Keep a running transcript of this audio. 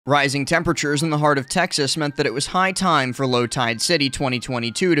Rising temperatures in the heart of Texas meant that it was high time for Low Tide City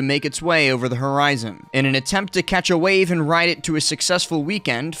 2022 to make its way over the horizon. In an attempt to catch a wave and ride it to a successful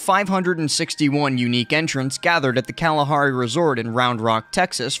weekend, 561 unique entrants gathered at the Kalahari Resort in Round Rock,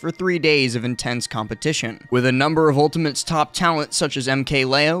 Texas for 3 days of intense competition. With a number of Ultimate's top talent such as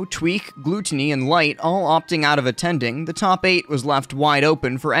MKLeo, Tweak, Gluttony, and Light all opting out of attending, the top 8 was left wide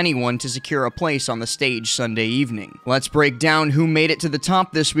open for anyone to secure a place on the stage Sunday evening. Let's break down who made it to the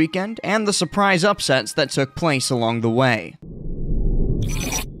top this weekend and the surprise upsets that took place along the way.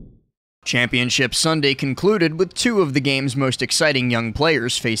 Championship Sunday concluded with two of the game's most exciting young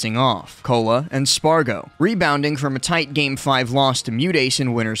players facing off, Cola and Spargo. Rebounding from a tight Game 5 loss to Mudace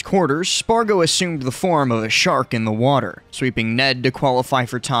in winner's quarters, Spargo assumed the form of a shark in the water, sweeping Ned to qualify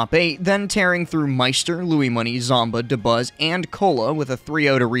for top 8, then tearing through Meister, Louis Money, Zomba, Dabuz, and Cola with a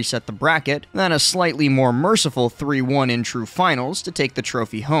 3-0 to reset the bracket, then a slightly more merciful 3-1 in true finals to take the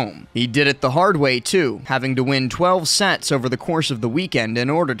trophy home. He did it the hard way too, having to win 12 sets over the course of the weekend in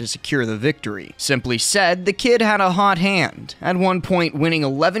order to secure the victory. Simply said, the kid had a hot hand, at one point winning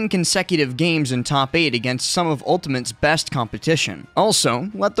 11 consecutive games in top 8 against some of Ultimate's best competition.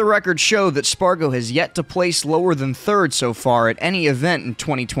 Also, let the record show that Spargo has yet to place lower than 3rd so far at any event in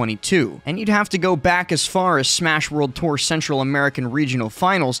 2022, and you'd have to go back as far as Smash World Tour Central American Regional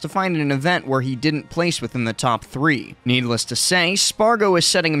Finals to find an event where he didn't place within the top 3. Needless to say, Spargo is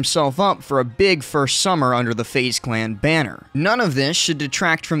setting himself up for a big first summer under the FaZe Clan banner. None of this should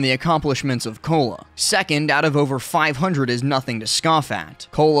detract from the accomplishments of Cola. Second out of over 500 is nothing to scoff at.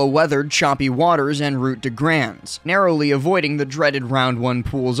 Cola weathered choppy waters en route to Grands, narrowly avoiding the dreaded Round 1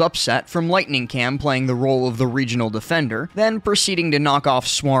 pool's upset from Lightning Cam playing the role of the regional defender, then proceeding to knock off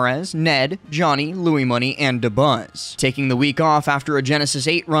Suarez, Ned, Johnny, Louis Money, and Dabuz. Taking the week off after a Genesis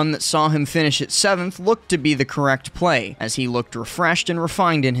 8 run that saw him finish at 7th looked to be the correct play, as he looked refreshed and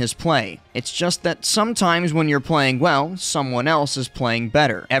refined in his play. It's just that sometimes when you're playing well, someone else is playing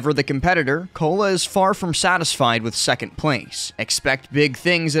better. Ever the competitor, Cola is far from satisfied with 2nd place. Expect big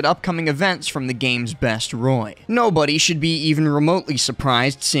things at upcoming events from the game's best Roy. Nobody should be even remotely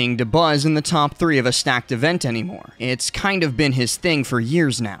surprised seeing Dabuz in the top 3 of a stacked event anymore. It's kind of been his thing for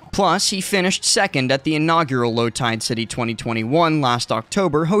years now. Plus, he finished 2nd at the inaugural Low Tide City 2021 last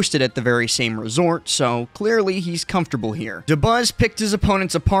October, hosted at the very same resort, so clearly he's comfortable here. Dabuz picked his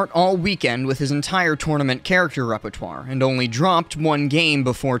opponents apart all weekend with his entire tournament character repertoire, and only dropped 1 game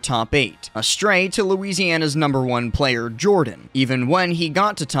before top 8, astray to Louisiana's #1 player, Jordan. Even when he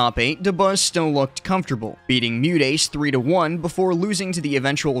got to top 8, Dabuz still looked comfortable, beating Mudace 3-1 before losing to the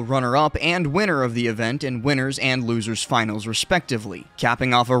eventual runner-up and winner of the event in winners and losers finals respectively,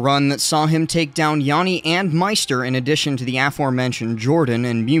 capping off a run that saw him take down Yanni and Meister in addition to the aforementioned Jordan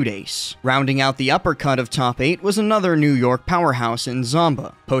and Mudace. Rounding out the uppercut of top 8 was another New York powerhouse in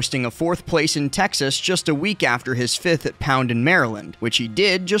Zomba, posting a 4th place in Texas just a week after his 5th at Pound in Maryland, which he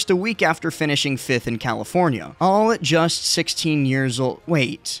did just a week after finishing 5th in California, all at just 16 years old.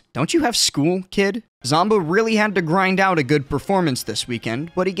 Wait, don't you have school, kid? Zomba really had to grind out a good performance this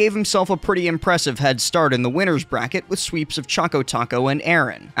weekend, but he gave himself a pretty impressive head start in the winner's bracket with sweeps of Choco Taco and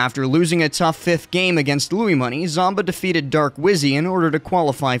Aaron. After losing a tough 5th game against Louis Money, Zomba defeated Dark Wizzy in order to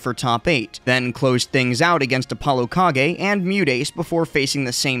qualify for top 8, then closed things out against Apollo Kage and Mudace before facing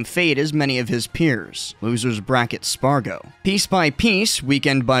the same fate as many of his peers, loser's bracket Spargo. Piece by piece,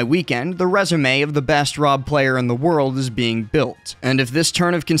 weekend by weekend, the resume of the best Rob player in the world is being built, and if this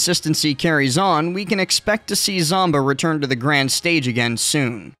turn of consistency carries on, we can expect to see Zomba return to the grand stage again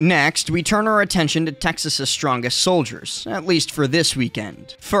soon. Next, we turn our attention to Texas's strongest soldiers, at least for this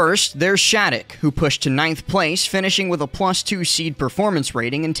weekend. First, there's Shattuck, who pushed to 9th place, finishing with a +2 seed performance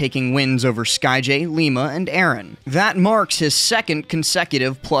rating and taking wins over SkyJ, Lima, and Aaron. That marks his 2nd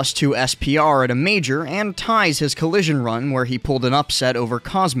consecutive +2 SPR at a major and ties his collision run where he pulled an upset over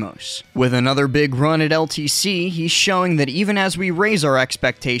Cosmos. With another big run at LTC, he's showing that even as we raise our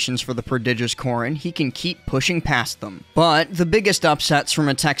expectations for the prodigious Corrin, he can keep pushing past them. But the biggest upsets from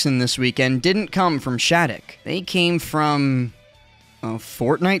a Texan this weekend didn't come from Shattuck. They came from a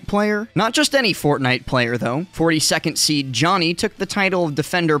Fortnite player? Not just any Fortnite player, though. 42nd seed Johnny took the title of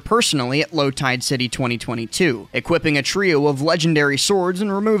Defender personally at Low Tide City 2022, equipping a trio of legendary swords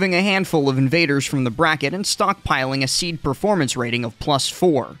and removing a handful of invaders from the bracket and stockpiling a seed performance rating of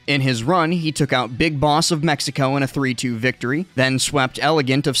 +4. In his run, he took out Big Boss of Mexico in a 3-2 victory, then swept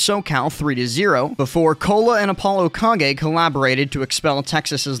Elegant of SoCal 3-0, before Cola and Apollo Kage collaborated to expel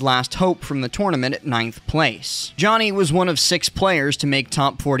Texas's last hope from the tournament at 9th place. Johnny was one of 6 players players to make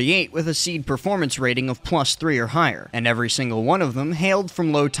top 48 with a seed performance rating of +3 or higher, and every single one of them hailed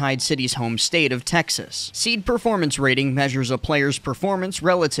from Low Tide City's home state of Texas. Seed performance rating measures a player's performance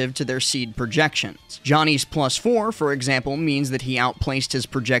relative to their seed projections. Johnny's +4, for example, means that he outplaced his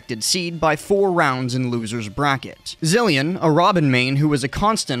projected seed by 4 rounds in loser's bracket. Zillion, a Robin main who was a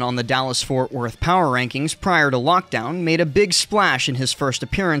constant on the Dallas-Fort Worth power rankings prior to lockdown, made a big splash in his first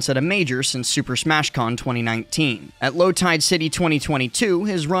appearance at a major since Super SmashCon 2019. At Low Tide City 2022,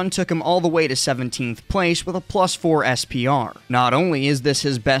 his run took him all the way to 17th place with a +4 SPR. Not only is this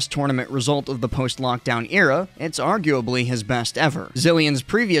his best tournament result of the post-lockdown era, it's arguably his best ever. Zillion's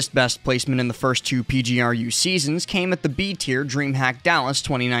previous best placement in the first 2 PGRU seasons came at the B-tier DreamHack Dallas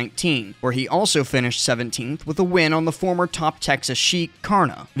 2019, where he also finished 17th with a win on the former top Texas Sheik,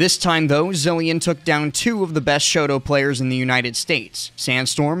 Karna. This time though, Zillion took down 2 of the best Shoto players in the United States,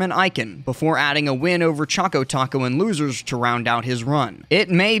 Sandstorm and Icon, before adding a win over Choco Taco and losers to round out his run. It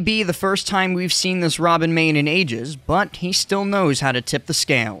may be the first time we've seen this Robin main in ages, but he still knows how to tip the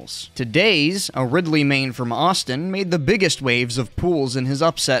scales. Today's, a Ridley main from Austin, made the biggest waves of pools in his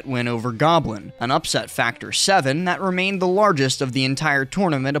upset win over Goblin, an upset factor 7 that remained the largest of the entire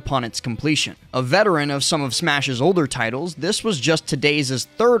tournament upon its completion. A veteran of some of Smash's older titles, this was just Today's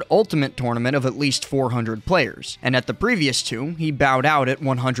 3rd Ultimate tournament of at least 400 players, and at the previous 2, he bowed out at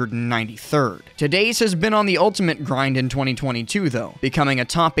 193rd. Today's has been on the Ultimate grind in 2022 though, becoming a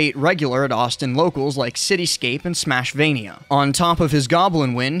top 8 regular at Austin locals like Cityscape and Smashvania. On top of his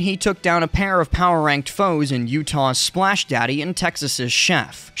Goblin win, he took down a pair of power-ranked foes in Utah's Splash Daddy and Texas's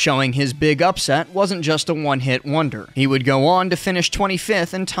Chef, showing his big upset wasn't just a one-hit wonder. He would go on to finish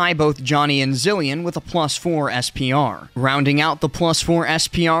 25th and tie both Johnny and Zillion with a +4 SPR. Rounding out the +4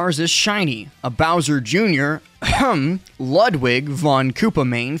 SPRs is Shiny, a Bowser Jr., Ludwig von Koopa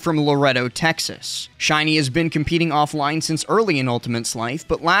main from Loretto, Texas. Shiny has been competing offline since early in Ultimate's life,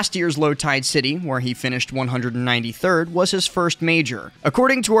 but last year's Low Tide City, where he finished 193rd, was his first major.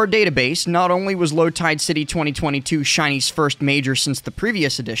 According to our database, not only was Low Tide City 2022 Shiny's first major since the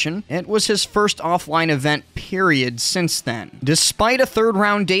previous edition, it was his first offline event period since then. Despite a 3rd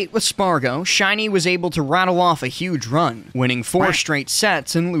round date with Spargo, Shiny was able to rattle off a huge run, winning 4 straight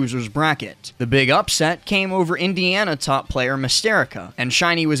sets in loser's bracket. The big upset came over Indiana top player Mysterica, and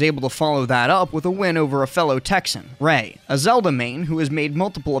Shiny was able to follow that up with a win over a fellow Texan, Ray, a Zelda main who has made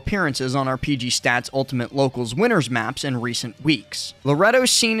multiple appearances on our PGstats Ultimate Locals winners maps in recent weeks.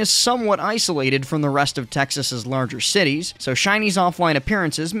 Loretto's scene is somewhat isolated from the rest of Texas's larger cities, so Shiny's offline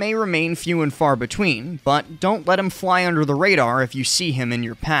appearances may remain few and far between, but don't let him fly under the radar if you see him in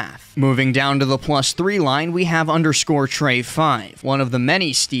your path. Moving down to the +3 line, we have _Trey5, one of the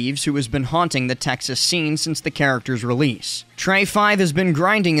many Steves who has been haunting the Texas scene since the character's release. Trey5 has been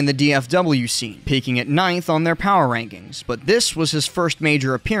grinding in the DFW scene, peaking at 9th on their power rankings, but this was his first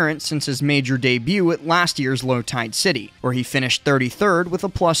major appearance since his major debut at last year's Low Tide City, where he finished 33rd with a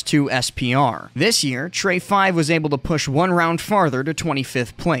 +2 SPR. This year, Trey5 was able to push 1 round farther to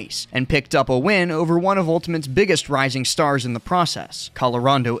 25th place, and picked up a win over one of Ultimate's biggest rising stars in the process,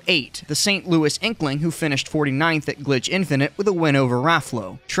 Colorado 8, the St. Louis Inkling who finished 49th at Glitch Infinite with a win over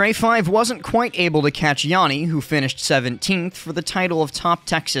Raflo. Trey5 wasn't quite able to catch Yanni, who finished 17th for the title of Top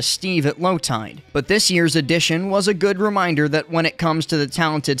Texas Steve at Low Tide, but this year's edition was a good reminder that when it comes to the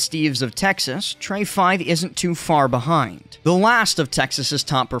talented Steves of Texas, Trey5 isn't too far behind. The last of Texas's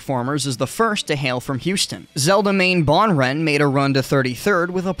top performers is the first to hail from Houston. Zelda main Bonren made a run to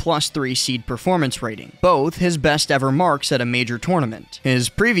 33rd with a +3 seed performance rating, both his best ever marks at a major tournament. His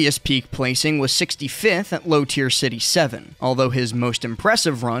previous peak placing was 65th at Low Tier City 7, although his most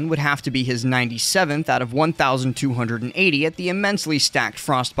impressive run would have to be his 97th out of 1,280 at the immensely stacked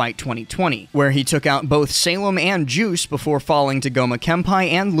Frostbite 2020, where he took out both Salem and Juice before falling to Goma Kempai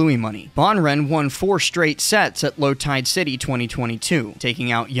and Louis Money. Bonren won 4 straight sets at Low Tide City 2022,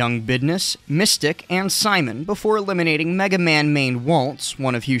 taking out Young Bidness, Mystic, and Simon before eliminating Mega Man main Waltz,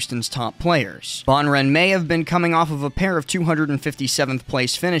 one of Houston's top players. Bonren may have been coming off of a pair of 257th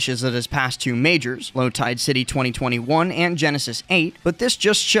place finishes at his past 2 majors, Low Tide City 2021 and Genesis 8, but this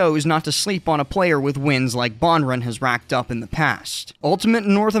just shows not to sleep on a player with wins like Bonren has racked up in the past. Ultimate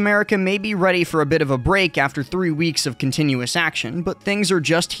in North America may be ready for a bit of a break after 3 weeks of continuous action, but things are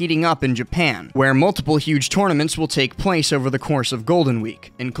just heating up in Japan, where multiple huge tournaments will take place over the course of Golden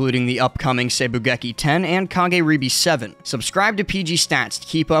Week, including the upcoming Sebugeki 10 and Kageribi 7. Subscribe to PGstats to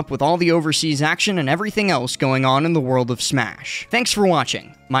keep up with all the overseas action and everything else going on in the world of Smash. Thanks for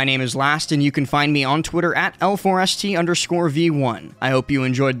watching. My name is Last, and you can find me on Twitter at L4ST_V1. I hope you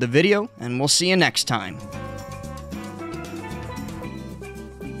enjoyed the video, and we'll see you next time.